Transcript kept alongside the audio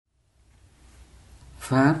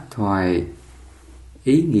Pháp thoại.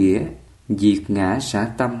 Ý nghĩa diệt ngã xả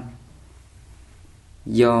tâm,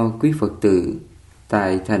 do quý Phật tử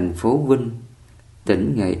tại thành phố Vinh,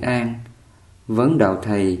 tỉnh Nghệ An vấn đạo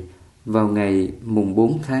thầy vào ngày mùng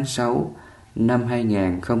 4 tháng 6 năm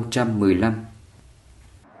 2015.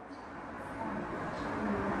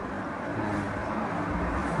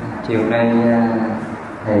 Chiều nay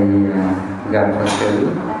thầy gặp Phật tử,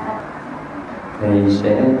 thầy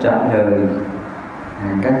sẽ trả lời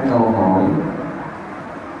các câu hỏi.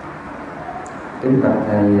 Kính bạch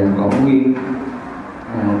thầy bổn nguyên,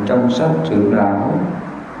 trong sách Trưởng Lão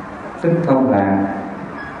Tức Thông Lạc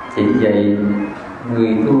chỉ dạy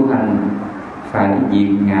người tu hành phải diệt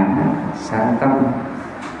ngã xả tâm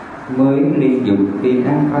mới liên dục khi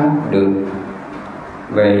ác pháp được.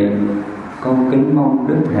 Vậy con kính mong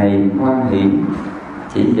Đức Thầy hoan hỷ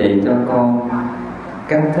chỉ dạy cho con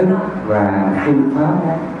cách thức và phương pháp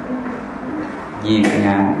diệt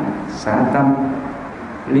ngã xả tâm,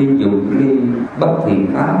 liên dục ly bất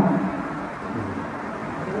thiện pháp.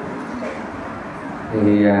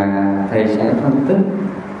 Thì thầy sẽ phân tích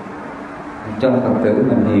cho Phật tử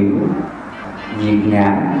mình hiểu diệt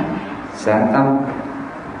ngã xả tâm,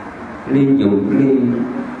 liên dục ly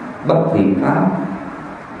bất thiện pháp.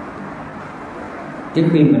 Trước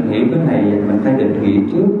khi mình hiểu cái này, mình phải định nghĩa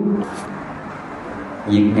trước.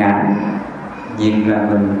 Diệt ngã, diệt là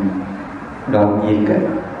mình đoạn diệt,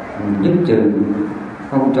 mình dứt trừ,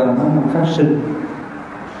 không cho nó phát sinh.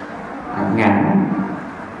 Ngã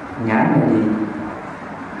là gì?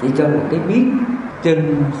 Chỉ cho là cái biết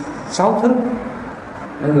trên 6 thức.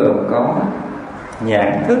 Nó gồm có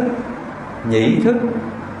nhãn thức, nhĩ thức,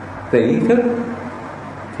 tỷ thức,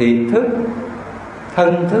 thiệt thức,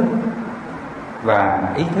 thân thức và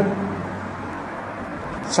ý thức.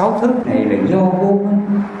 6 thức này là do vô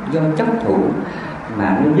minh, do chấp thủ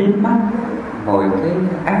mà nó dính mắc mọi cái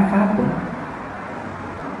ác pháp của nó.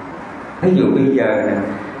 Ví dụ bây giờ nè,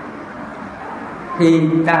 khi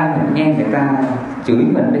mình nghe người ta chửi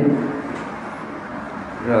mình đi,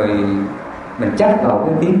 rồi mình chấp vào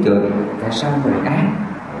cái tiếng chửi, tại sao mình ác?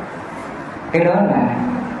 Cái đó là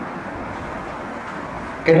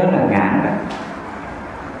ngã đó.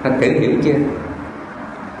 Phật tử hiểu chưa?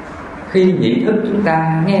 Khi nhị thức chúng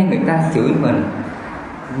ta nghe người ta chửi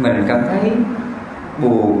mình cảm thấy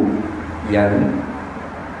buồn, giận.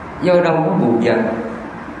 Do đâu có buồn giận?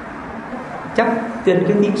 Chấp trên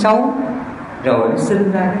cái tiếng xấu, rồi nó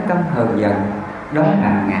sinh ra cái tâm hờn giận. Đó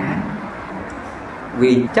là ngã.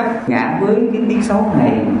 Vì chấp ngã với cái tiếng xấu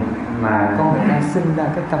này mà con người ta sinh ra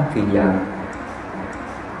cái tâm phiền giận.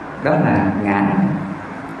 Đó là ngã.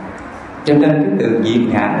 Cho nên cái từ diệt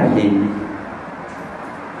ngã là gì?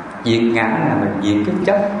 Diệt ngã là mình diệt cái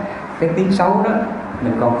chấp, cái tiếng xấu đó.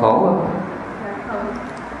 Mình còn khổ không?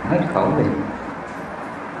 Hết khổ đi.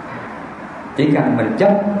 Chỉ cần mình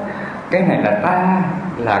chấp cái này là ta,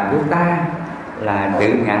 là của ta, là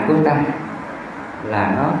tự ngã của ta,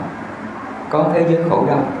 là nó có thế giới khổ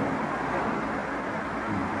đau.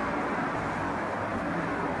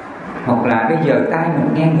 Hoặc là bây giờ tai mình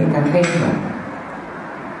nghe người ta khen mình,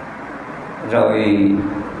 rồi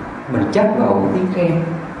mình chấp vào cái tiếng khen,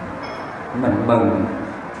 mình mừng,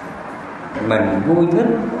 mình vui thích.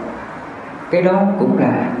 Cái đó cũng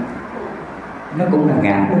là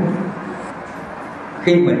ngã luôn.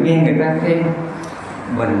 Khi mình nghe người ta khen,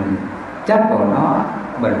 mình chấp vào nó,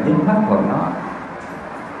 mình dính mắc vào nó.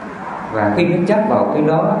 Và khi nó chấp vào cái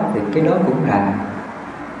đó thì cái đó cũng là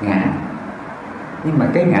ngã. Nhưng mà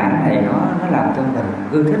cái ngã này nó làm cho mình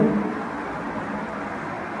ưa thích.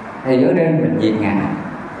 Thì ở đây mình diệt ngã.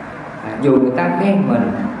 Dù người ta khen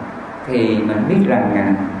mình thì mình biết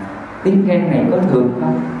rằng tiếng khen này có thường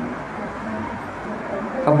không?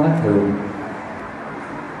 Không có thường.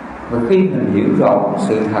 Và khi mình hiểu rõ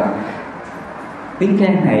sự thật, tiếng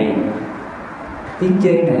khen này, tiếng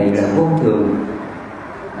chê này là vô thường,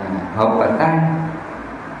 hợp và tan.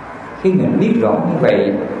 Khi mình biết rõ như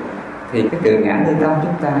vậy thì cái tự ngã nơi tâm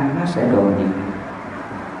chúng ta nó sẽ đoạn diệt.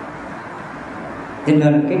 Cho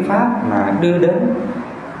nên cái pháp mà đưa đến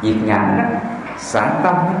diệt ngã đó, xả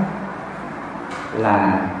tâm đó,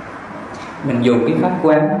 là mình dùng cái pháp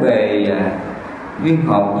quán về duyên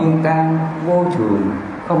hợp duyên tan, vô thường,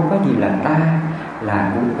 không có gì là ta,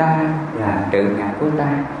 là của ta, là tự ngã của ta.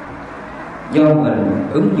 Do mình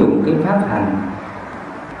ứng dụng cái pháp hành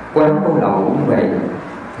quán vô lậu như vậy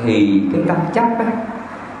thì cái tâm chấp á,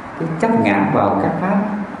 cái chấp ngã vào các pháp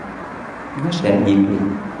nó sẽ diệt đi.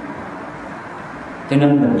 Cho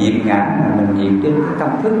nên mình diệt ngã là mình diệt trên cái tâm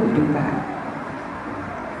thức của chúng ta.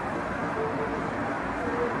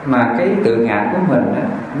 Mà cái tự ngã của mình á,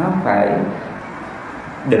 nó phải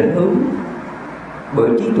định hướng bởi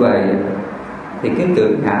trí tuệ thì cái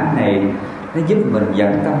tưởng ngã này nó giúp mình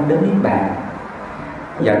dẫn tâm đến niết bàn,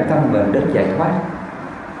 dẫn tâm mình đến giải thoát.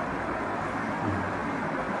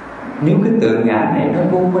 Nếu cái tượng ngã này nó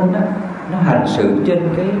vô minh á, nó hành sự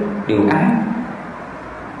trên cái điều ác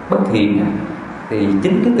bất thiện á, thì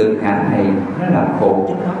chính cái tượng ngã này nó làm khổ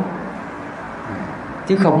chính nó,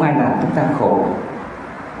 chứ không ai làm chúng ta khổ.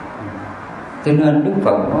 Cho nên Đức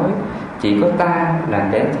Phật nói chỉ có ta là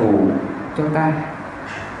kẻ thù cho ta,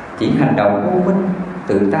 chỉ hành động vô minh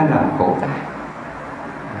tự ta làm khổ ta.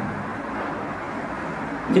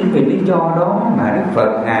 Chính vì lý do đó mà Đức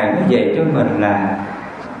Phật Ngài mới dạy cho mình là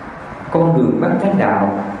con đường bát chánh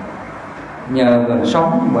đạo. Nhờ mình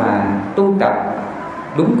sống và tu tập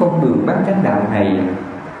đúng con đường bát chánh đạo này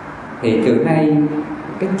thì từ nay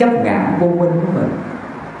cái chấp ngã vô minh của mình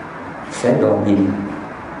sẽ đoạn diệt.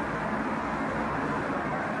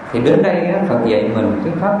 Thì đến đây Phật dạy mình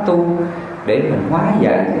cái pháp tu để mình hóa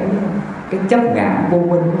giải cái chấp ngã vô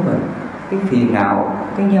minh của mình, cái phiền não,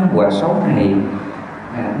 cái nhân quả xấu này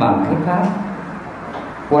bằng cái pháp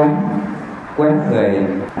quán về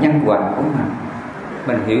nhân quả của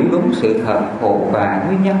mình hiểu đúng sự thật khổ và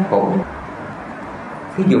nguyên nhân khổ.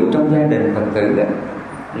 Ví dụ trong gia đình Phật tử đó,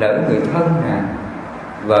 lỡ người thân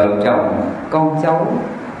vợ chồng, con cháu,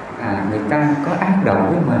 người ta có ác động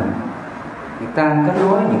với mình, người ta có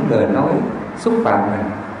nói những lời nói xúc phạm mình,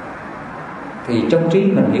 thì trong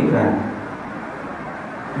trí mình hiểu rằng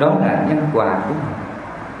đó là nhân quả của mình.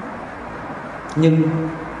 Nhưng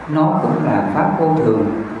nó cũng là pháp vô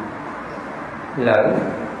thường. Lỡ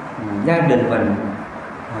gia đình mình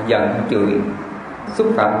giận chửi xúc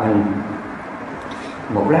phạm mình,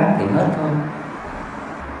 một lát thì hết thôi.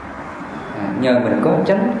 Nhờ mình có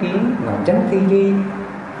chánh kiến và chánh tư duy,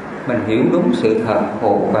 mình hiểu đúng sự thật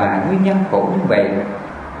khổ và nguyên nhân khổ như vậy,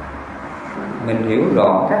 mình hiểu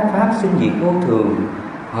rõ các pháp sinh diệt vô thường,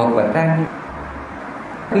 hợp và tan.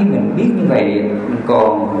 Khi mình biết như vậy, mình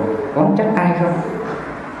còn oán trách ai không?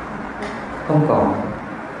 Không còn.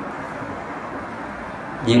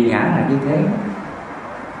 Diệt ngã là như thế.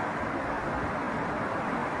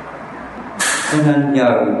 Cho nên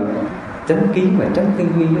nhờ chánh kiến và chánh tư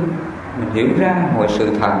duy, mình hiểu ra mọi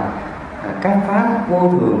sự thật, các pháp vô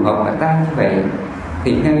thường hợp và tan như vậy,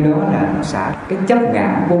 thì nơi đó là nó xả cái chấp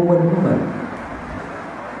ngã vô minh của mình.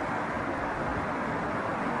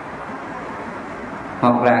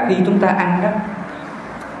 Hoặc là khi chúng ta ăn đó,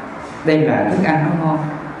 đây là thức ăn nó ngon,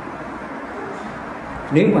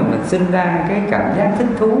 nếu mà mình sinh ra cái cảm giác thích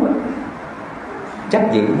thú đó,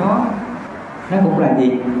 chấp giữ nó cũng là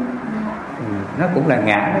gì? Nó cũng là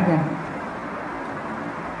ngã đó nha.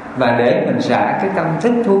 Và để mình xả cái tâm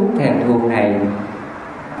thích thú thèm thuồng này,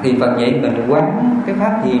 thì Phật dạy mình quán cái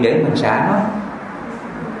pháp gì để mình xả nó?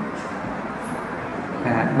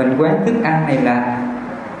 Mình quán thức ăn này là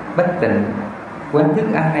bất tịnh, quán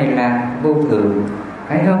thức ăn này là vô thường,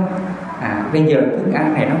 phải không? Bây giờ thức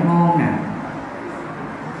ăn này nó ngon nè,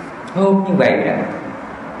 thơm như vậy đó,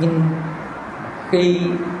 nhưng khi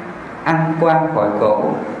ăn qua khỏi cổ,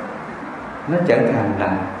 nó trở thành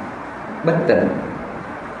là bất tịnh.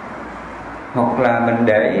 Hoặc là mình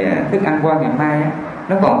để thức ăn qua ngày mai,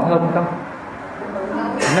 nó còn thơm không?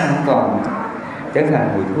 Nó không còn, trở thành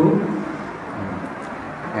mùi thuốc.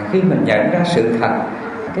 Khi mình nhận ra sự thật,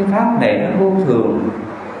 cái pháp này nó vô thường,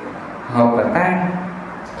 hợp và tan,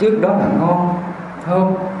 trước đó là ngon,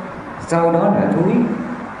 thơm, sau đó là thúi.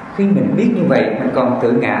 Khi mình biết như vậy, mình còn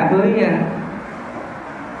tự ngã với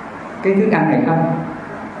cái thức ăn này không?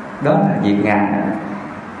 Đó là diệt ngã.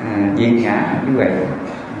 Diệt ngã như vậy.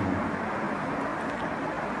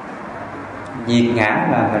 Diệt ngã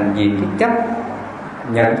là mình diệt cái chấp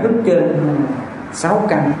nhận thức trên 6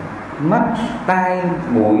 căn: mắt, tai,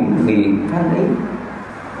 mũi, miệng, thân, ý.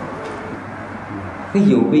 Ví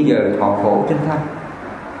dụ bây giờ thọ khổ trên thân,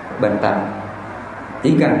 bệnh tật,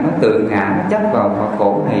 chỉ cần nó tự ngã, nó chấp vào thọ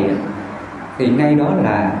khổ này, thì ngay đó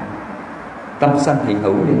là tâm sân hiện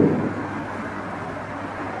hữu liền.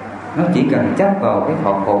 Nó chỉ cần chấp vào cái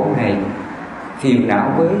thọ khổ này, phiền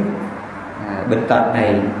não với bệnh tật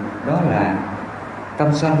này, đó là tâm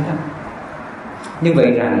sân đó. Như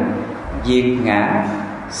vậy rằng diệt ngã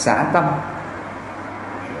xả tâm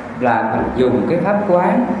là mình dùng cái pháp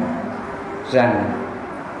quán rằng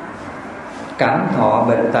cảm thọ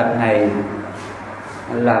bệnh tật này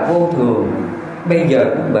là vô thường, bây giờ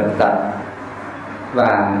nó bệnh tật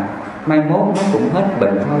và mai mốt nó cũng hết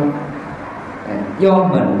bệnh thôi. Do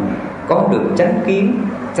mình có được chánh kiến,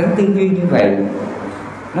 chánh tư duy như vậy,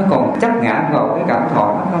 nó còn chấp ngã vào cái cảm thọ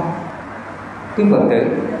nó không? Quý Phật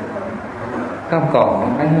tử không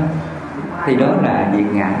còn, phải không? Thì đó là diệt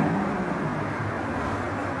ngã.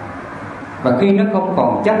 Và khi nó không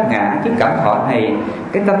còn chấp ngã trước cảm thọ này,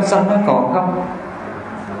 cái tâm sân nó còn không?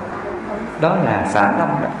 Đó là xả tâm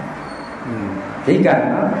đó. Chỉ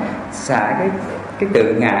cần nó xả cái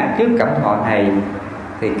tự ngã trước cảm thọ này,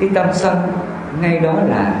 thì cái tâm sân ngay đó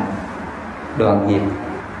là đoạn diệt.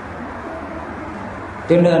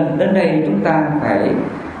 Cho nên đến đây chúng ta phải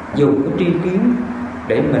dùng cái tri kiến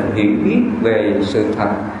để mình hiểu biết về sự thật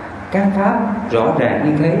các pháp rõ ràng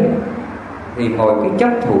như thế, thì mọi cái chấp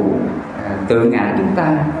thủ tự ngã chúng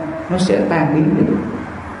ta nó sẽ tan biến được.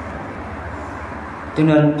 Cho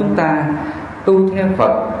nên chúng ta tu theo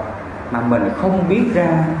Phật mà mình không biết ra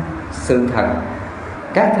sự thật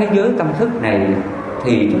các thế giới tâm thức này,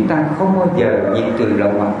 thì chúng ta không bao giờ diệt trừ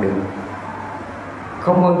lậu hoặc được,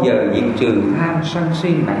 không bao giờ diệt trừ tham sân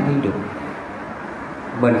si mạn nghi được.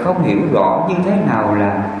 Mình không hiểu rõ như thế nào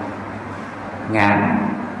là ngã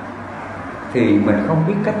thì mình không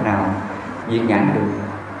biết cách nào diệt ngã được.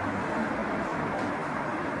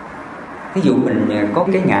 Ví dụ mình có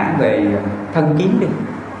cái ngã về thân kiến đi.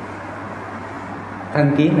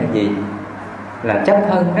 Thân kiến là gì? Là chấp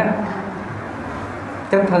thân đó.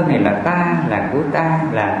 Chấp thân này là ta, là của ta,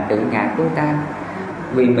 là tự ngã của ta.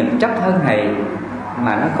 Vì mình chấp thân này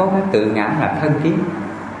mà nó có cái tự ngã là thân kiến,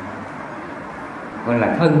 gọi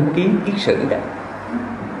là thân kiến kiết sử đó.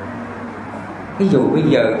 Ví dụ bây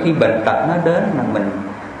giờ khi bệnh tật nó đến mà mình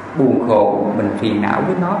buồn khổ, mình phiền não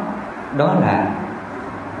với nó, đó là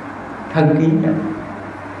thân kiến đó.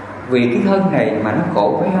 Vì cái thân này mà nó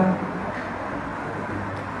khổ, phải không?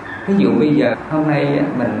 Ví dụ bây giờ hôm nay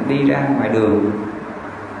mình đi ra ngoài đường,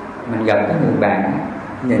 mình gặp cái người bạn,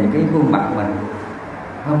 nhìn cái khuôn mặt mình,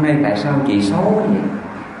 hôm nay tại sao chị xấu quá vậy?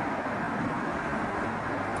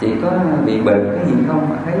 Chị có bị bệnh cái gì không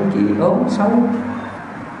mà thấy chị ốm xấu?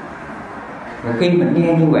 Và khi mình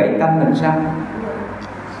nghe như vậy, tâm mình sao?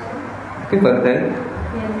 Cái Phật tử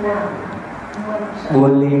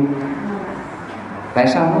buồn liền. Tại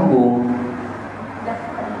sao nó buồn?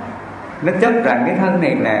 Nó chấp rằng cái thân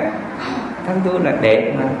này là thân tôi là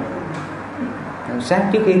đẹp mà. Sáng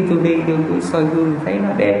trước khi tôi đi tôi soi gương thấy nó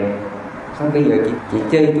đẹp, xong bây giờ chị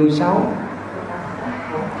chê tôi xấu.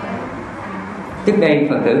 Trước đây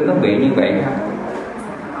Phật tử có bị như vậy không?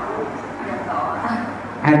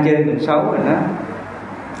 Ai chê mình xấu rồi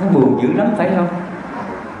nó buồn dữ lắm, phải không?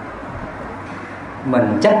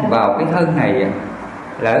 Mình chấp vào cái thân này,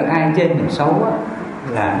 lỡ ai chê mình xấu á,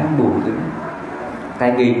 là nó buồn dữ.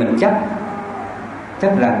 Tại vì mình chấp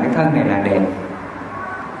rằng cái thân này là đẹp.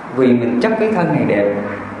 Vì mình chấp cái thân này đẹp,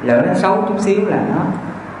 lỡ nó xấu chút xíu là nó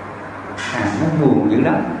buồn dữ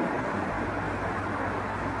lắm.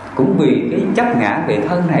 Cũng vì cái chấp ngã về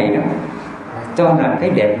thân này đó, cho rằng cái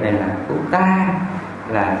đẹp này là của ta,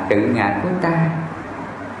 là tự ngã của ta.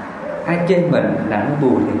 Ai chê mình là nó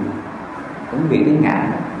buồn thì cũng vì cái ngã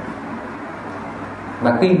đó.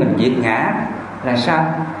 Và khi mình diệt ngã là sao?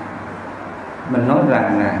 Mình nói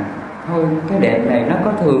rằng là thôi cái đẹp này nó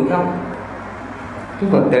có thường không? Cái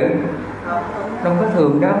Phật tử đâu có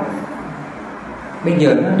thường đâu. Bây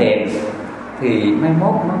giờ nó đẹp thì mai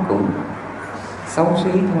mốt nó cũng xấu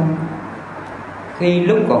xí thôi. Khi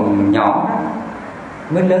lúc còn nhỏ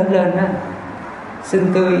mới lớn lên á,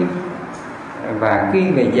 xinh tươi, và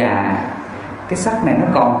khi về già cái sắc này nó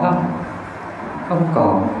còn không? Không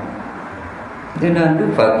còn. Cho nên Đức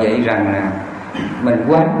Phật dạy rằng là mình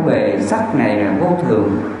quán về sắc này là vô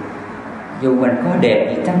thường. Dù mình có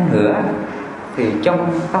đẹp gì chăng nữa thì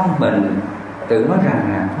trong tâm mình tự nói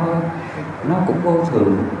rằng là thôi, nó cũng vô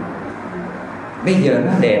thường. Bây giờ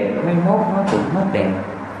nó đẹp, mai mốt nó cũng mất đẹp.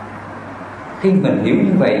 Khi mình hiểu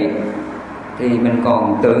như vậy thì mình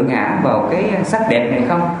còn tự ngã vào cái sắc đẹp này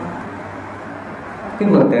không? Cái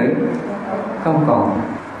Phật tử không còn.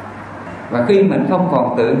 Và khi mình không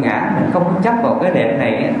còn tự ngã, mình không có chấp vào cái đẹp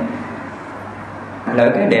này,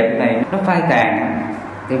 lỡ cái đẹp này nó phai tàn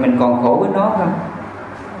thì mình còn khổ với nó không?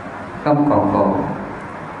 Không còn khổ.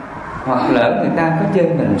 Hoặc lỡ người ta có chê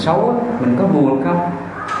mình xấu, mình có buồn không?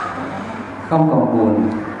 Không còn buồn.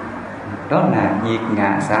 Đó là diệt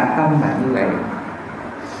ngã xả tâm là như vậy.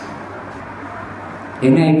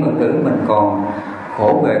 Hiện nay Phật tử mình còn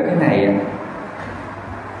khổ về cái này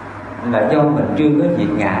là do mình chưa có diệt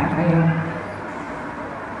ngã, thấy không?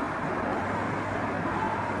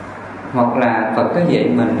 Hoặc là Phật có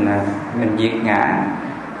dạy mình là mình diệt ngã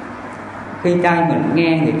khi tai mình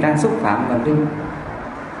nghe người ta xúc phạm mình đi.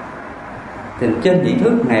 Thì trên vị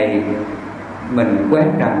thước này mình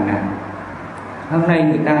quán rằng là hôm nay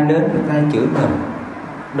người ta đến người ta chửi mình,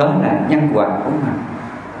 đó là nhân quả của mình.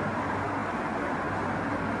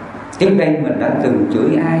 Trước đây mình đã từng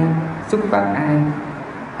chửi ai, xúc phạm ai,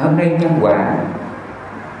 hôm nay nhân quả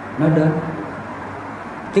nó đến.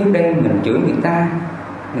 Trước đây mình chửi người ta,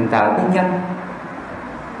 mình tạo cái nhân.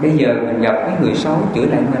 Bây giờ mình gặp cái người xấu chửi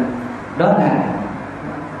lại mình, đó là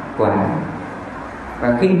quả.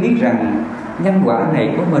 Và khi biết rằng nhân quả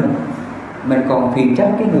này của mình còn phiền trách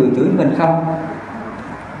cái người chửi mình không?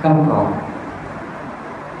 Không còn.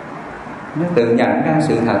 Nó tự nhận ra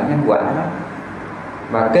sự thật nhân quả đó.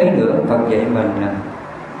 Và kế nữa Phật dạy mình là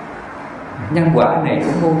nhân quả này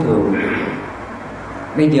cũng vô thường.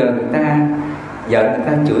 Bây giờ người ta giận, người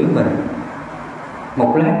ta chửi mình,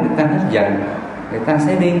 một lát người ta hết giận, người ta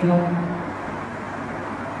sẽ đi thôi.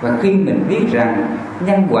 Và khi mình biết rằng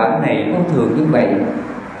nhân quả này vô thường như vậy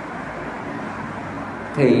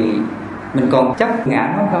thì mình còn chấp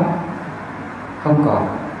ngã nó không? Không còn.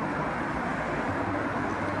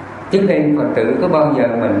 Trước đây Phật tử có bao giờ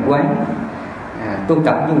mình quán tu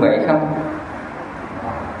tập như vậy không?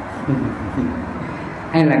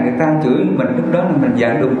 Hay là người ta chửi mình lúc đó là mình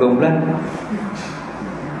giận đùng đùng lên?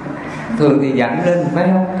 Thường thì giận lên phải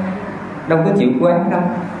không? Đâu có chịu quán đâu.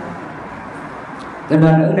 Cho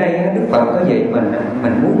nên ở đây Đức Phật có dạy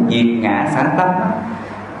mình muốn diệt ngã xả tâm đó,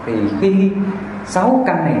 thì khi 6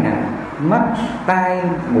 căn này nè, mắt, tai,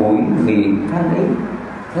 mũi, miệng, thân ý,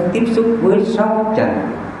 nó tiếp xúc với 6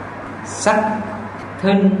 trần: sắc,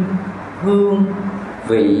 thinh, hương,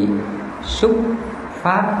 vị, xúc,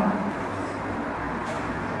 pháp.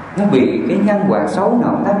 Nó bị cái nhân quả xấu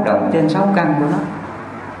nào tác động trên 6 căn của nó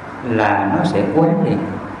là nó sẽ quán liền.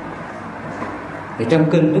 Thì trong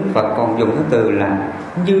kinh Đức Phật còn dùng cái từ là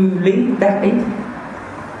như lý tác ý.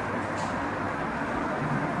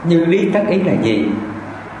 Như lý tác ý là gì?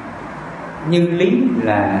 Như lý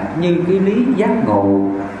là như cái lý giác ngộ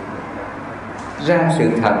ra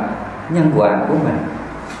sự thật nhân quả của mình.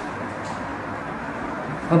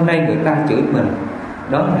 Hôm nay người ta chửi mình,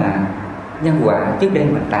 đó là nhân quả trước đây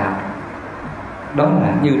mình tạo, đó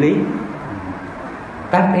là như lý.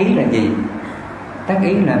 Tác ý là gì? Tác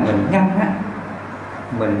ý là mình ngăn á,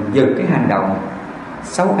 mình dừng cái hành động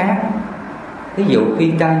xấu ác. Ví dụ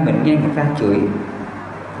khi tai mình nghe người ta chửi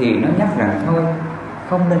thì nó nhắc rằng thôi,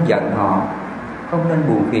 không nên giận họ, không nên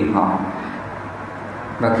buồn phiền họ.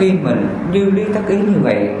 Và khi mình như lý tác ý như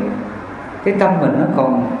vậy, cái tâm mình nó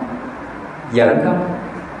còn giận không?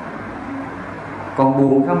 Còn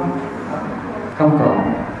buồn không? Không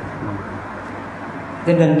còn.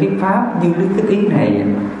 Cho nên cái pháp như lý tác ý này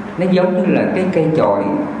nó giống như là cái cây chổi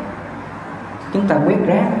chúng ta quét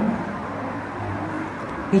rác.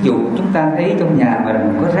 Ví dụ chúng ta thấy trong nhà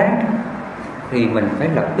mình có rác thì mình phải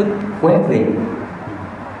lập tức quét liền.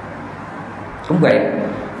 Cũng vậy,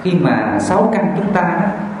 khi mà 6 căn chúng ta đó,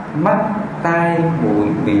 mắt, tai, mũi,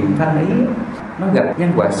 miệng, thân ý, nó gặp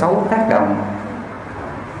nhân quả xấu tác động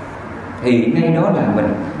thì ngay đó là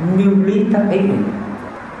mình như lý tác ý, mình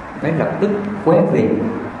phải lập tức quét liền.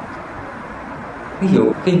 Ví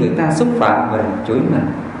dụ khi người ta xúc phạm mình, chửi mình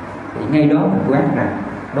thì ngay đó mình quán rằng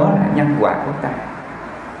đó là nhân quả của ta,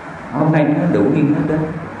 hôm nay nó đủ duyên nó đến.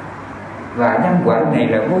 Và nhân quả này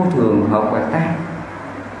là vô thường, hợp và tan.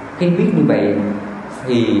 Khi biết như vậy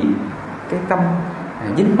thì cái tâm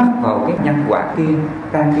dính mắc vào cái nhân quả kia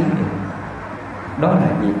tan biến được. Đó là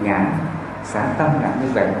diệt ngã xả tâm là như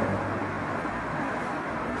vậy.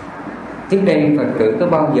 Trước đây Phật tử có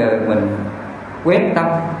bao giờ mình quét tâm,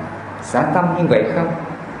 xả tâm như vậy không?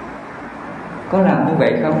 Có làm như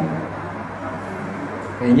vậy không?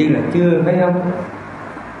 Thì như là chưa, phải không?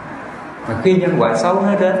 Mà khi nhân quả xấu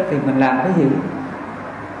nó đến thì mình làm cái gì?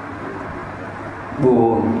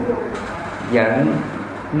 Buồn, giận,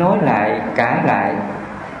 nói lại, cãi lại,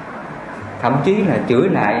 thậm chí là chửi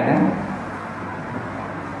lại đó.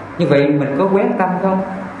 Như vậy mình có quét tâm không?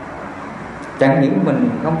 Chẳng những mình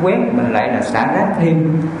không quét, mình lại là xả rác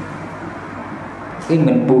thêm. Khi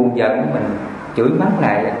mình buồn giận, mình chửi mắng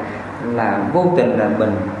lại là vô tình là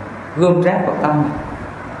mình gom rác vào tâm.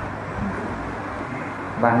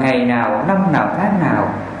 Và ngày nào, năm nào, tháng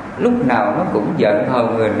nào, lúc nào nó cũng giận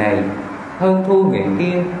hờn người này, hơn thua người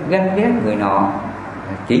kia, ganh ghét người nọ,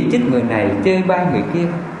 chỉ trích người này, chê bai người kia,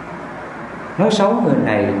 nói xấu người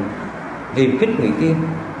này, hiềm khích người kia.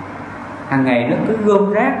 Hàng ngày nó cứ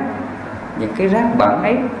gom rác, những cái rác bẩn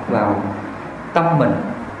ấy vào tâm mình.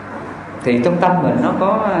 Thì trong tâm mình nó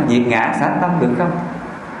có diệt ngã xả tâm được không?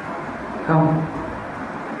 Không.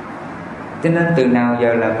 Cho nên từ nào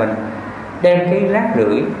giờ là mình đem cái rác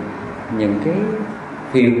rưởi, những cái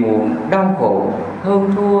phiền muộn, đau khổ,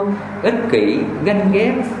 hơn thua, ích kỷ, ganh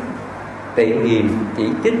ghét, tị hiềm, chỉ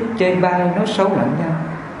trích, chê bai, nói xấu lẫn nhau,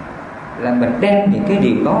 là mình đem những cái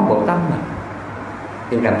điều đó vào tâm mình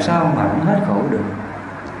thì làm sao mà nó hết khổ được,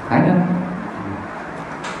 phải không?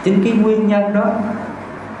 Chính cái nguyên nhân đó,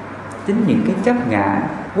 chính những cái chấp ngã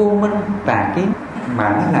vô minh tà kiến mà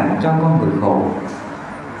nó làm cho con người khổ.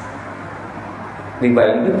 Vì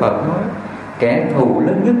vậy Đức Phật nói kẻ thù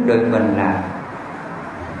lớn nhất đời mình là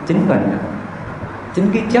chính mình,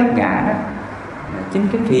 chính cái chấp ngã đó, chính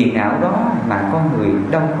cái phiền não đó mà con người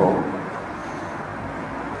đau khổ.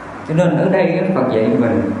 Cho nên ở đây Phật dạy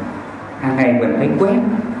mình hàng ngày mình phải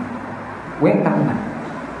quét tâm mình.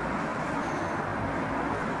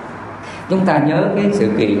 Chúng ta nhớ cái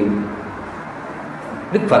sự kiện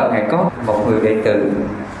Đức Phật Ngài có một người đệ tử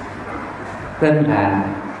tên là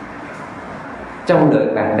Châu Lợi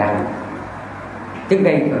Bàn Đằng. Trước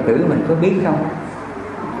đây Phật tử mình có biết không?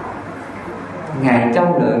 Ngài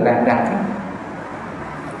Châu Lợi Bàn Đằng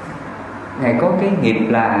Ngài có cái nghiệp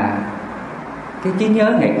là cái trí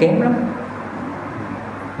nhớ Ngài kém lắm.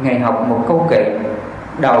 Ngài học một câu kệ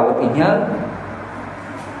đầu thì nhớ,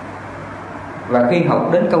 và khi học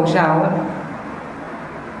đến câu sau á,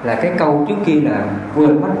 là cái câu trước kia là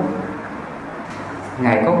quên mất.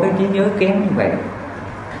 Ngài có cái trí nhớ kém như vậy.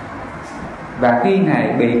 Và khi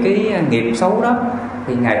Ngài bị cái nghiệp xấu đó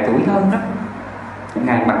thì Ngài tủi thân đó.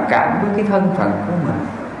 Ngài mặc cảm với cái thân phận của mình.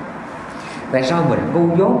 Tại sao mình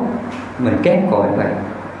ngu dốt, mình kém cỏi vậy?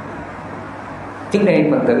 Trước đây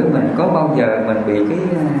Phật tử mình có bao giờ mình bị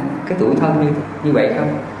cái tủi thân như vậy không?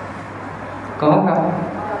 Có không?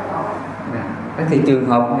 Thì trường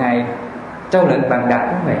hợp Ngài Châu Lợi Bàn Đằng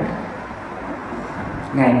cũng vậy.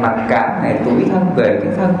 Ngài mặc cảm, Ngài tủi thân về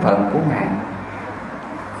cái thân phận của Ngài,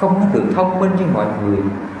 không có được thông minh như mọi người.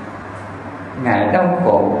 Ngài đau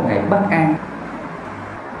khổ, Ngài bất an.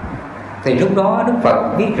 Thì lúc đó Đức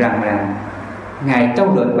Phật biết rằng là Ngài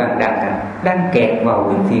Châu Lợi Bàn Đằng đang kẹt vào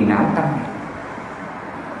cái phiền não tâm này.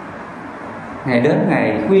 Ngài đến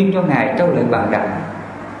Ngài khuyên cho Ngài Châu Lợi Bàn Đằng: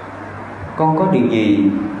 con có điều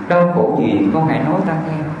gì, đau khổ gì con hãy nói ta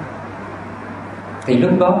nghe. Thì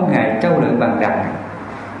lúc đó Ngài Châu Lợi Bàn Đằng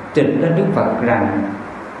trình lên Đức Phật rằng: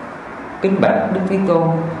 kính bạch Đức Thế Tôn,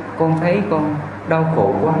 con thấy con đau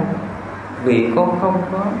khổ quá, vì con không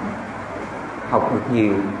có học được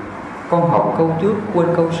nhiều. Con học câu trước quên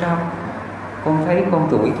câu sau. Con thấy con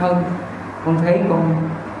tủi thân, con thấy con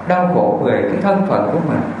đau khổ về cái thân phận của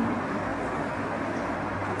mình.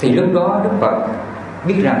 Thì lúc đó Đức Phật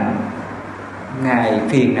biết rằng Ngài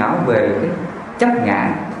phiền não về cái chấp ngã,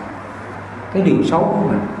 cái điều xấu của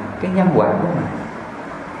mình, cái nhân quả của mình.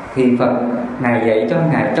 Thì Phật Ngài dạy cho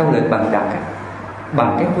Ngài Châu Lợi Bàn Đằng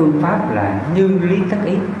bằng cái phương pháp là như lý tác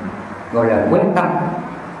ý, gọi là quét tâm.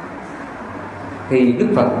 Thì Đức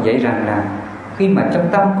Phật dạy rằng là khi mà trong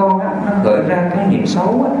tâm con á, nó gợi ra cái niệm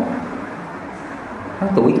xấu á, nó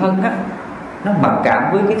tủi thân á, nó mặc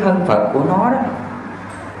cảm với cái thân phận của nó đó,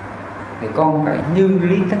 thì con phải như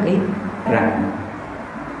lý tác ý rằng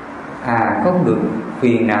không được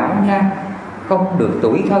phiền não nha, không được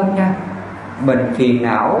tủi thân nha. Mình phiền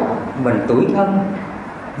não, mình tủi thân,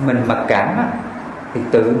 mình mặc cảm á, thì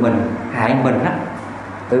tự mình hại mình á,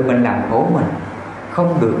 tự mình làm khổ mình,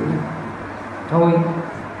 không được. Thôi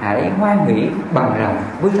hãy hoan hỷ bằng lòng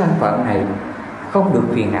với thân phận này, không được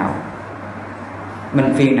phiền não.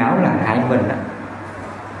 Mình phiền não là hại mình á.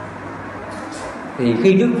 Thì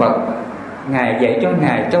khi Đức Phật Ngài dạy cho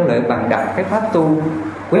Ngài Châu Lợi Bàn Đằng cái pháp tu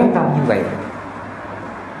quét tâm như vậy,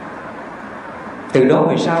 từ đó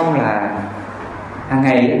về sau là hàng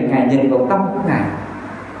ngày Ngài nhìn vào tâm của Ngài,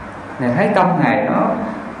 Ngài thấy tâm Ngài nó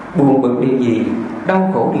buồn bực điều gì,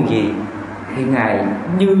 đau khổ điều gì, thì Ngài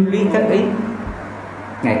như lý tác ý.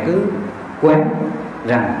 Ngài cứ quán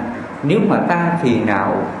rằng nếu mà ta phiền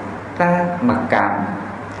não, ta mặc cảm,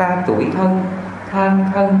 ta tủi thân, than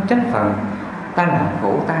thân trách phận, ta làm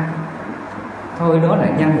khổ ta, thôi đó là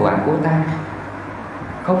nhân quả của ta,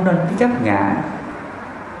 không nên chấp ngã,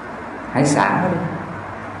 hãy xả nó đi.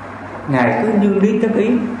 Ngài cứ như lý tác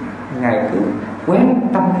ý, Ngài cứ quán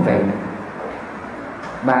tâm như vậy,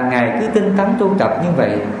 và Ngài cứ tinh tấn tu tập như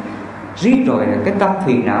vậy, riết rồi là cái tâm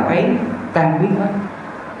phiền não ấy tan biến hết,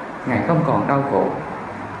 Ngài không còn đau khổ.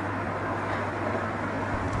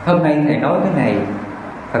 Hôm nay Thầy nói cái này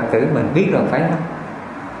Phật tử mình biết rồi phải không?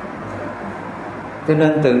 Cho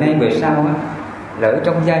nên từ nay về sau á, lỡ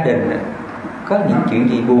trong gia đình có những chuyện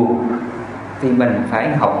gì buồn thì mình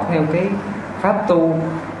phải học theo cái pháp tu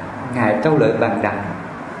Ngài Châu Lợi Bàn Đằng.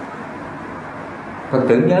 Phật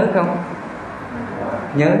tử nhớ không?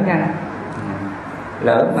 Nhớ nha.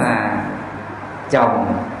 Lỡ mà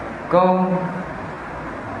chồng, con,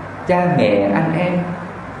 cha mẹ, anh em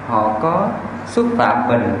họ có xúc phạm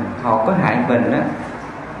mình, họ có hại mình á,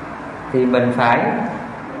 thì mình phải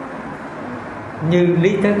như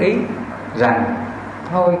lý tác ý rằng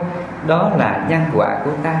thôi đó là nhân quả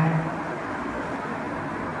của ta,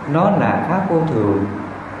 nó là pháp vô thường.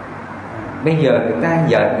 Bây giờ người ta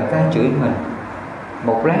giận, người ta chửi mình,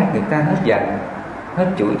 một lát người ta hết giận, hết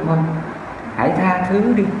chửi thôi. Hãy tha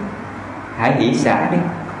thứ đi, hãy hỷ xả đi.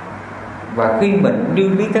 Và khi mình đưa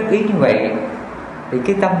lý tác ý như vậy thì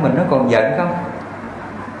cái tâm mình nó còn giận không?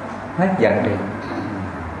 Hết giận đi.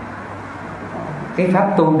 Cái pháp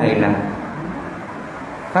tu này là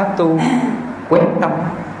pháp tu quét tâm,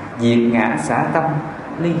 diệt ngã xả tâm,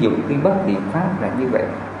 ly dục ly bất thiện pháp là như vậy.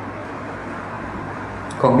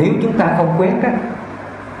 Còn nếu chúng ta không quét á,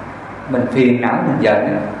 mình phiền não, mình giận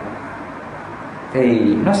á,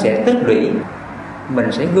 thì nó sẽ tích lũy.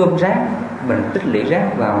 Mình sẽ gom rác, mình tích lũy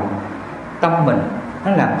rác vào tâm mình,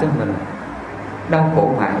 nó làm cho mình đau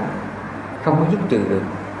khổ mãi, không có dứt trừ được.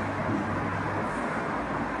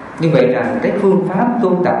 Như vậy là cái phương pháp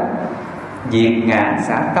tu tập diệt ngã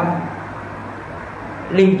xả tâm,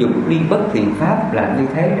 ly dục ly bất thiện pháp là như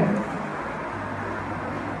thế đó.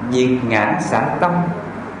 Diệt ngã xả tâm,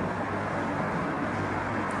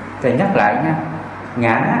 thầy nhắc lại nha,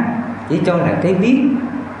 ngã chỉ cho là cái biết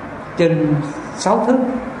trên 6 thức: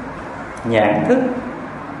 nhãn thức,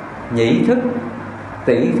 nhĩ thức,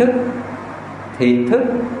 tỷ thức, thiệt thức,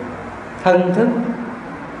 thân thức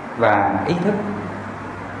và ý thức.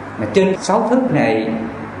 Mà trên 6 thức này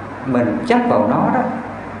mình chấp vào nó đó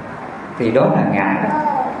thì đó là ngã đó.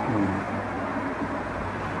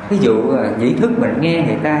 Ví dụ nhĩ thức mình nghe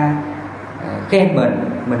người ta khen mình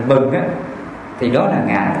mừng á, thì đó là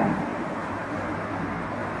ngã đó.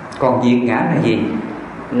 Còn diệt ngã là gì?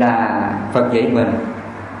 Là Phật dạy mình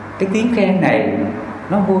cái tiếng khen này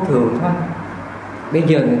nó vô thường thôi. Bây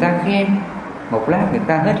giờ người ta khen, một lát người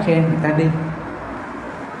ta hết khen, người ta đi.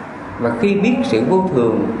 Và khi biết sự vô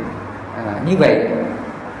thường như vậy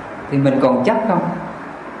thì mình còn chấp không?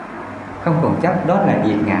 Không còn chấp, đó là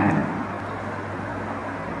diệt ngã.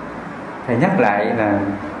 Thầy nhắc lại là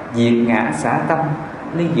diệt ngã xả tâm,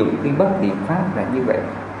 ly dục ly bất thiện pháp là như vậy.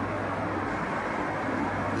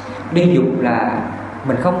 Ly dục là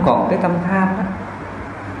mình không còn cái tâm tham đó.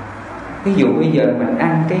 Ví dụ bây giờ mình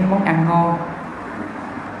ăn cái món ăn ngon,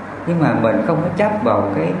 nhưng mà mình không có chấp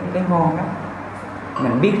vào cái ngon đó.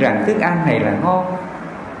 Mình biết rằng thức ăn này là ngon,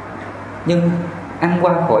 nhưng ăn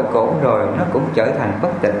qua khỏi cổ rồi nó cũng trở thành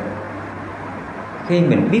bất tịnh. Khi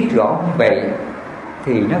mình biết rõ như vậy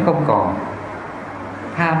thì nó không còn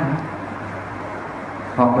tham nữa.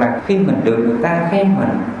 Hoặc là khi mình được người ta khen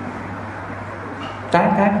mình,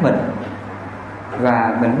 tán thán mình,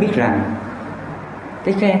 và mình biết rằng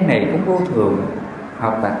cái khen này cũng vô thường,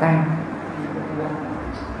 hợp và tan.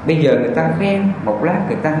 Bây giờ người ta khen, một lát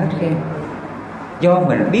người ta hết khen. Do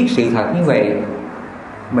mình biết sự thật như vậy,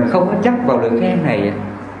 mình không có chấp vào lời khen này,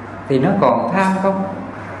 thì nó còn tham không?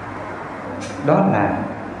 Đó là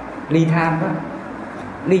ly tham đó.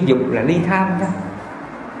 Ly dục là ly tham đó.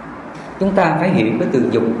 Chúng ta phải hiểu cái từ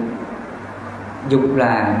dục. Dục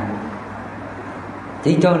là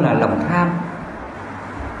chỉ cho là lòng tham.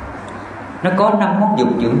 Nó có 5 món dục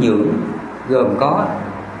dưỡng, gồm có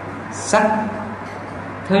sắc,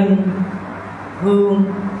 thinh, hương,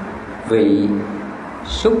 vị,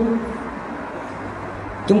 xúc.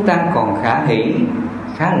 Chúng ta còn khả hỷ,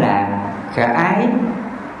 khả lạc, khả ái,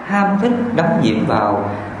 ham thích đắm nhiễm vào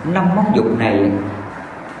 5 món dục này.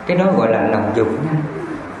 Cái đó gọi là lòng dục nha.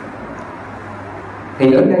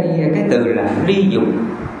 Thì ở đây cái từ là ly dục,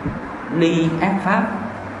 ly ác pháp.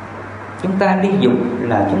 Chúng ta ly dục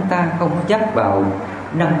là chúng ta không có chấp vào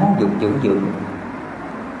 5 món dục dưỡng.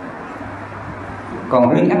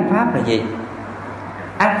 Còn ly ác pháp là gì?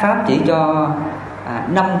 Ác pháp chỉ cho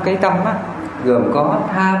 5 cái tâm á, gồm có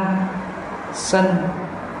tham, sân,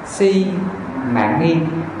 si, mạn nghi.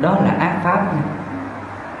 Đó là ác pháp nha.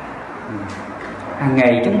 Hàng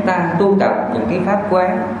ngày chúng ta tu tập những cái pháp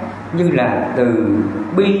quán như là từ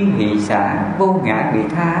bi hỷ xả, vô ngã vị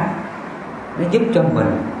tha, nó giúp cho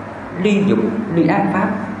mình ly dục, ly ác pháp.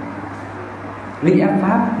 Ly ác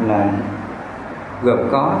pháp là gồm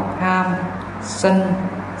có tham, sân,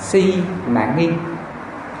 si, mạn nghi.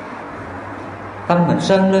 Tâm mình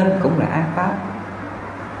sân lên cũng là ác pháp.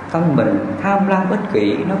 Tâm mình tham lam ích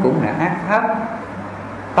kỷ nó cũng là ác pháp.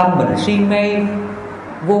 Tâm mình si mê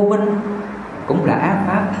vô minh cũng là ác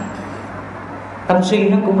pháp. Tâm si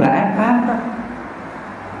nó cũng là ác pháp đó.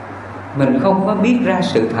 Mình không có biết ra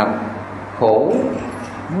sự thật khổ,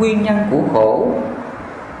 nguyên nhân của khổ,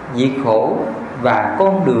 diệt khổ và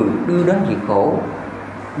con đường đưa đến diệt khổ.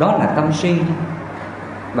 Đó là tâm si.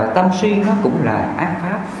 Và tâm si nó cũng là ác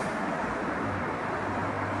pháp.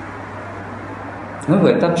 Nói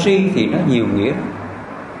về tâm si thì nó nhiều nghĩa.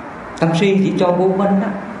 Tâm si chỉ cho vô minh đó.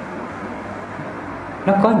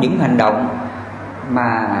 Nó có những hành động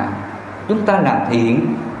mà chúng ta làm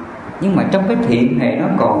thiện, nhưng mà trong cái thiện này nó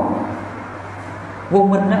còn vô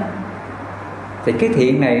minh đó. Thì cái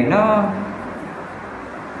thiện này nó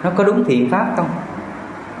có đúng thiện pháp không?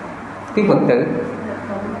 Quý Phật tử,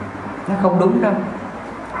 nó không đúng đâu.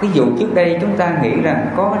 Ví dụ trước đây chúng ta nghĩ rằng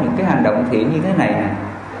có những cái hành động thiện như thế này nè.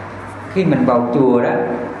 Khi mình vào chùa đó,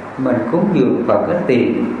 mình cúng dường Phật có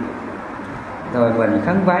tiền, rồi mình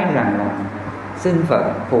khấn vái rằng là xin Phật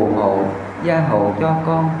phù hộ, gia hộ cho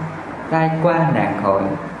con tai qua nạn khỏi,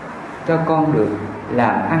 cho con được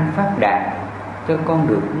làm ăn phát đạt, cho con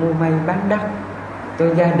được mua may bán đắt,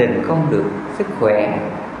 cho gia đình con được sức khỏe,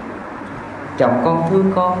 chồng con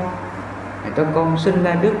thương con, cho con sinh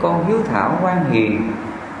ra đứa con hiếu thảo ngoan hiền.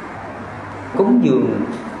 Cúng dường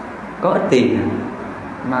có ít tiền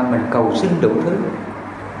mà mình cầu xin đủ thứ.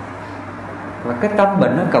 Và cái tâm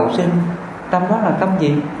mình nó cầu xin, tâm đó là tâm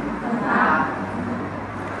gì?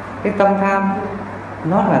 Cái tâm tham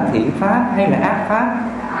nó là thiện pháp hay là ác pháp?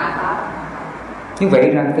 Như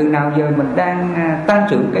vậy rằng từ nào giờ mình đang tăng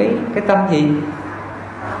trưởng cái tâm gì?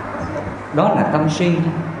 Đó là tâm si.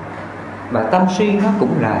 Và tâm si nó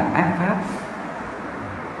cũng là ác pháp.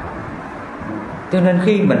 Cho nên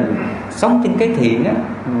khi mình sống trên cái thiện á,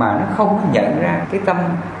 mà nó không có nhận ra cái tâm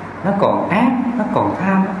nó còn ác, nó còn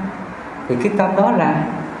tham á, thì cái tâm đó là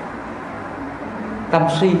tâm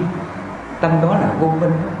si. Tâm đó là vô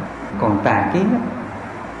minh, còn tà kiến á.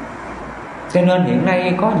 Cho nên hiện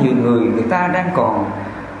nay có nhiều người ta đang còn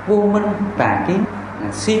vô minh, tà kiến,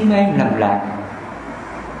 si mê lầm lạc,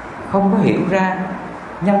 không có hiểu ra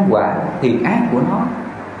nhân quả thiện ác của nó,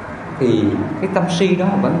 thì cái tâm si đó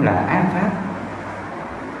vẫn là ác pháp.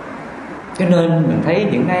 Cho nên mình thấy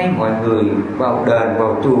hiện nay mọi người vào đền,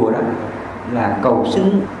 vào chùa đó là cầu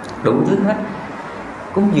xin đủ thứ hết.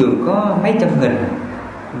 Cúng dường có mấy trăm nghìn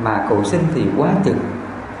mà cầu xin thì quá chừng.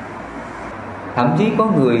 Thậm chí có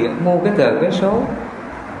người mua cái tờ vé số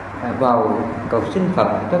vào cầu xin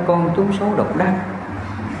Phật cho con trúng số độc đắc,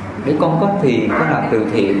 để con có tiền, có làm từ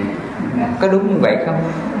thiện. Có đúng như vậy không?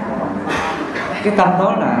 Cái tâm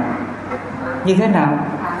đó là như thế nào?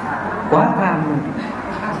 Quá tham.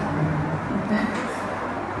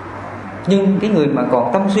 Nhưng cái người mà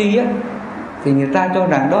còn tâm si á, thì người ta cho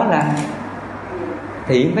rằng đó là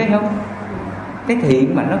thiện, phải không? Cái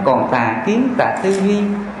thiện mà nó còn tà kiến, tà tư duy,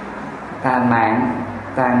 tà mạng,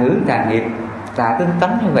 tà ngữ, tà nghiệp, tà tinh tấn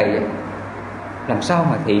như vậy, làm sao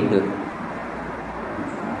mà thiện được?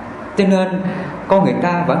 Cho nên con người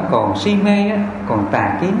ta vẫn còn si mê á, còn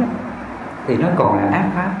tà kiến á, thì nó còn là ác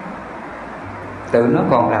pháp. Tự nó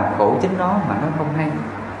còn làm khổ chính nó mà nó không hay.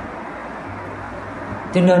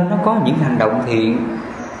 Cho nên nó có những hành động thiện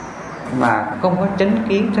mà không có chánh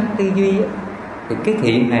kiến, chánh tư duy á, thì cái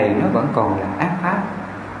thiện này nó vẫn còn là ác pháp.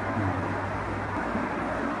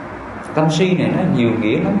 Tâm si này nó nhiều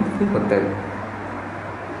nghĩa lắm quý Phật tử.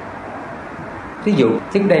 Ví dụ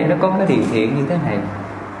trước đây nó có cái điều thiện như thế này.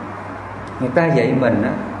 Người ta dạy mình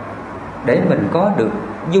á, để mình có được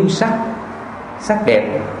dung sắc, sắc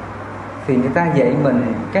đẹp, thì người ta dạy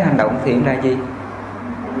mình cái hành động thiện là gì?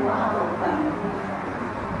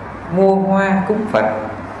 Mua hoa cúng Phật.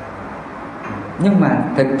 Nhưng mà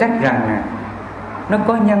thực chất rằng nó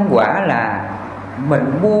có nhân quả là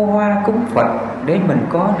mình mua hoa cúng Phật để mình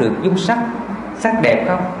có được dung sắc, sắc đẹp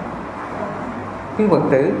không? Quý Phật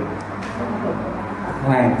tử,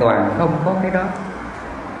 hoàn toàn không có cái đó.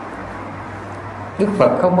 Đức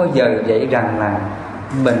Phật không bao giờ dạy rằng là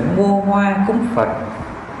mình mua hoa cúng Phật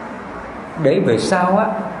để về sau á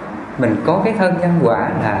mình có cái thân nhân quả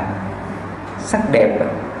là sắc đẹp.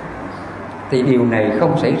 Thì điều này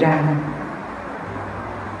không xảy ra.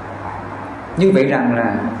 Như vậy rằng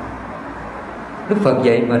là Đức Phật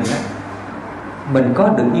dạy mình á, mình có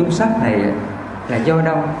được dung sắc này là do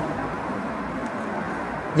đâu?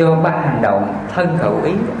 Do ba hành động thân khẩu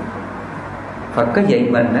ý. Phật có dạy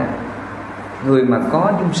mình á, người mà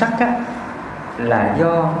có dung sắc á là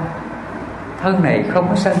do thân này không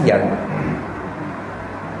có sân giận,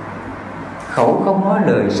 khẩu không nói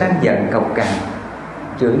lời sân giận cộc cằn,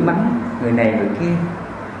 chửi mắng người này người kia,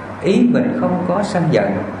 ý mình không có sân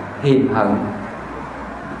giận, hiềm hận,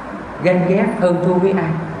 ganh ghét, hơn thua với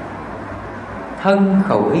ai. Thân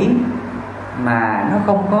khẩu ý mà nó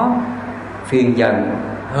không có phiền giận,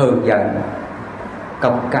 hờn giận,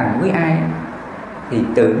 cộc cằn với ai, thì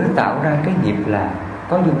tự nó tạo ra cái nghiệp là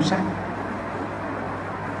có dung sắc.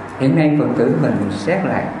 Hiện nay Phật tử mình xét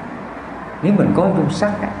lại, nếu mình có dung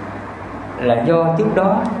sắc là do trước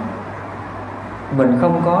đó mình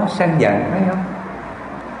không có sân giận, phải không?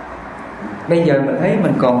 Bây giờ mình thấy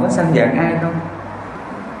mình còn có sân giận ai không?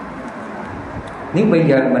 Nếu bây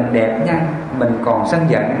giờ mình đẹp nha, mình còn sân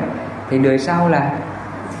giận, thì đời sau là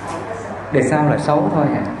xấu thôi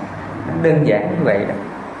à. Nó đơn giản như vậy đó.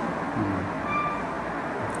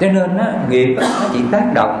 Cho nên á, nghiệp á, nó chỉ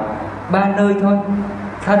tác động 3 nơi thôi: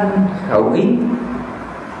 thân, khẩu, ý.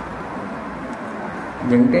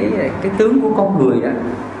 Những cái tướng của con người đó,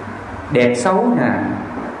 đẹp xấu nè,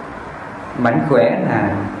 mạnh khỏe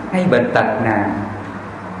nè, hay bệnh tật nè,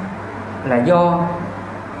 là do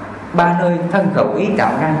 3 nơi thân, khẩu, ý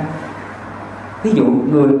tạo ra. Ví dụ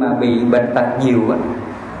người mà bị bệnh tật nhiều á,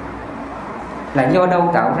 là do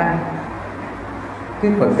đâu tạo ra?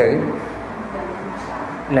 Cái Phật tử,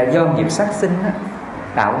 là do nghiệp sát sinh á,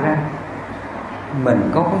 tạo ra.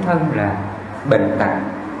 Mình có cái thân là bệnh tật,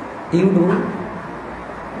 yếu đuối,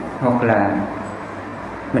 hoặc là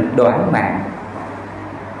mình đoản mạng.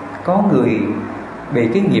 Có người bị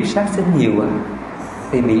cái nghiệp sát sinh nhiều á,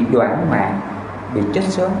 thì bị đoản mạng, bị chết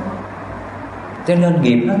sớm. Cho nên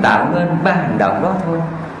nghiệp nó tạo nên 3 hành động đó thôi.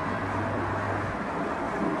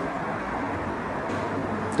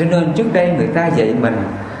 Cho nên trước đây người ta dạy mình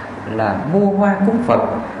là mua hoa cúng Phật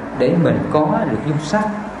để mình có được dung sắc,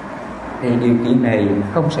 thì điều kiện này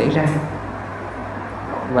không xảy ra.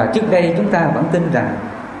 Và trước đây chúng ta vẫn tin rằng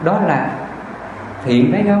đó là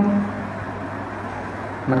thiện, phải không?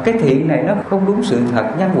 Mà cái thiện này nó không đúng sự thật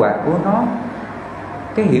nhân quả của nó.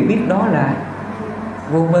 Cái hiểu biết đó là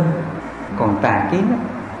vô minh, còn tà kiến đó.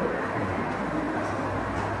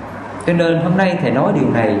 Cho nên hôm nay Thầy nói điều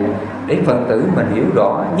này để Phật tử mình hiểu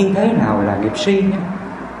rõ như thế nào là nghiệp si nhé.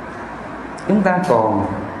 Chúng ta còn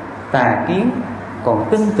tà kiến, còn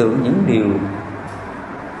tin tưởng những điều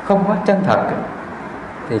không có chân thật,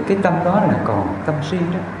 thì cái tâm đó là còn tâm si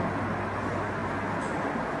đó.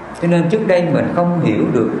 Cho nên trước đây mình không hiểu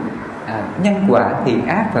được nhân quả thiện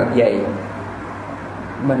ác Phật dạy.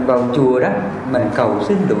 Mình vào chùa đó, mình cầu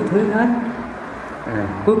xin đủ thứ hết.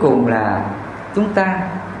 Cuối cùng là chúng ta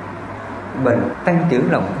mình tăng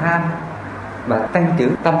trưởng lòng tham và tăng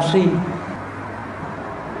trưởng tâm si.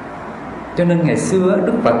 Cho nên ngày xưa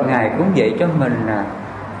Đức Phật Ngài cũng dạy cho mình là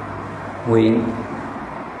nguyện.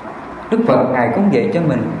 Đức Phật Ngài cũng dạy cho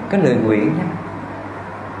mình cái lời nguyện nha.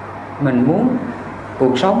 Mình muốn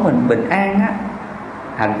cuộc sống mình bình an á,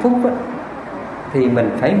 hạnh phúc á, thì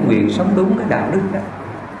mình phải nguyện sống đúng cái đạo đức đó,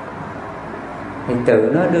 thì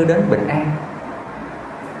tự nó đưa đến bình an.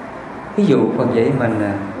 Ví dụ Phật dạy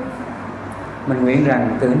mình nguyện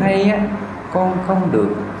rằng từ nay á, con không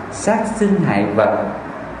được sát sinh hại vật,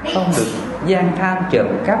 không được gian tham trộm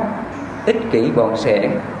cắp, ích kỷ bòn xẻ.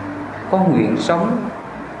 Con nguyện sống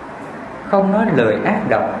không nói lời ác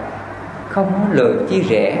độc, không nói lời chia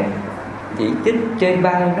rẽ, chỉ trích chê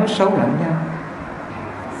bai nói xấu lẫn nhau.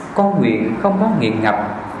 Con nguyện không có nghiện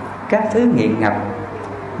ngập các thứ nghiện ngập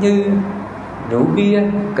như rượu bia,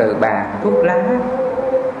 cờ bạc, thuốc lá,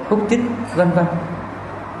 hút chích, vân vân.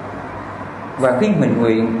 Và khi mình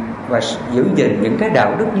nguyện và giữ gìn những cái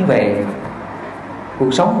đạo đức như vậy,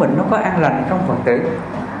 cuộc sống mình nó có an lành không Phật tử?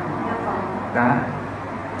 Đó.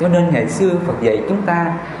 Cho nên ngày xưa Phật dạy chúng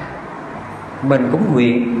ta, mình cũng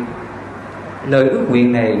nguyện lời ước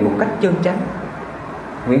nguyện này một cách chân chánh,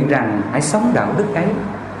 nguyện rằng hãy sống đạo đức ấy.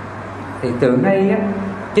 Thì từ nay á,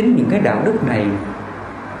 chính những cái đạo đức này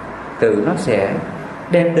tự nó sẽ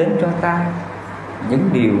đem đến cho ta những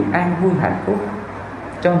điều an vui hạnh phúc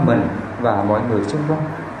cho mình và mọi người xung quanh.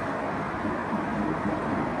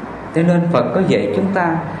 Cho nên Phật có dạy chúng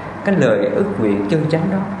ta cái lời ước nguyện chân chánh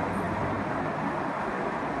đó.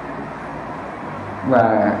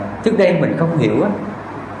 Và trước đây mình không hiểu á,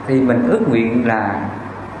 thì mình ước nguyện là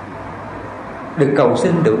được cầu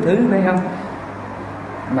xin đủ thứ, phải không?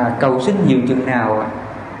 Mà cầu xin nhiều chừng nào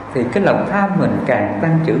thì cái lòng tham mình càng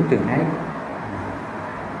tăng trưởng chừng ấy.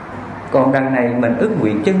 Còn đằng này mình ước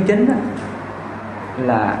nguyện chân chính á,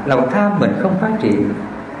 là lòng tham mình không phát triển,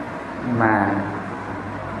 mà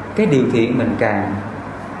cái điều thiện mình càng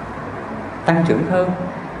tăng trưởng hơn.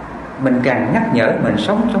 Mình càng nhắc nhở mình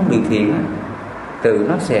sống trong điều thiện á, tự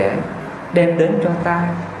nó sẽ đem đến cho ta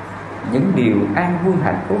những điều an vui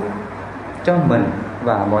hạnh phúc cho mình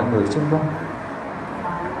và mọi người xung quanh.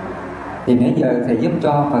 Thì nãy giờ Thầy giúp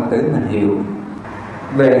cho Phật tử mình hiểu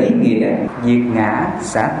về ý nghĩa diệt ngã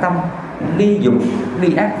xả tâm, ly dục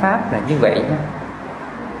ly ác pháp là như vậy nha.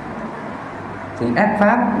 Thì ác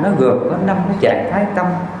pháp nó gồm có 5 cái trạng thái tâm: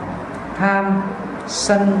 tham,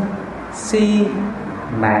 sân, si,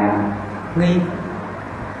 mạn, nghi.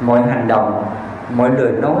 Mọi hành động, mọi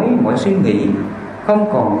lời nói, mọi suy nghĩ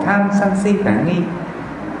không còn tham, sân, si, mạn, nghi,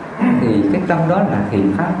 thì cái tâm đó là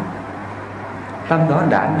thiện pháp. Tâm đó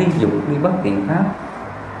đã ly dục, ly bất thiện pháp.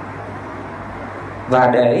 Và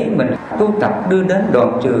để mình tu tập đưa đến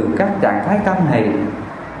đoạn trừ các trạng thái tâm này,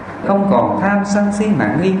 không còn tham, sân, si,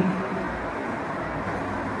 mạn, nghi,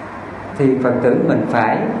 thì Phật tử mình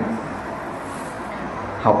phải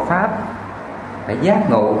học Pháp, phải giác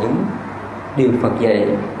ngộ những điều Phật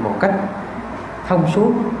dạy một cách thông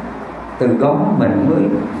suốt. Từ đó mình mới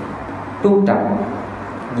tu tập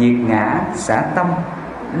diệt ngã xả tâm,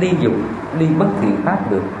 ly dục ly bất thiện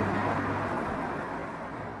pháp được.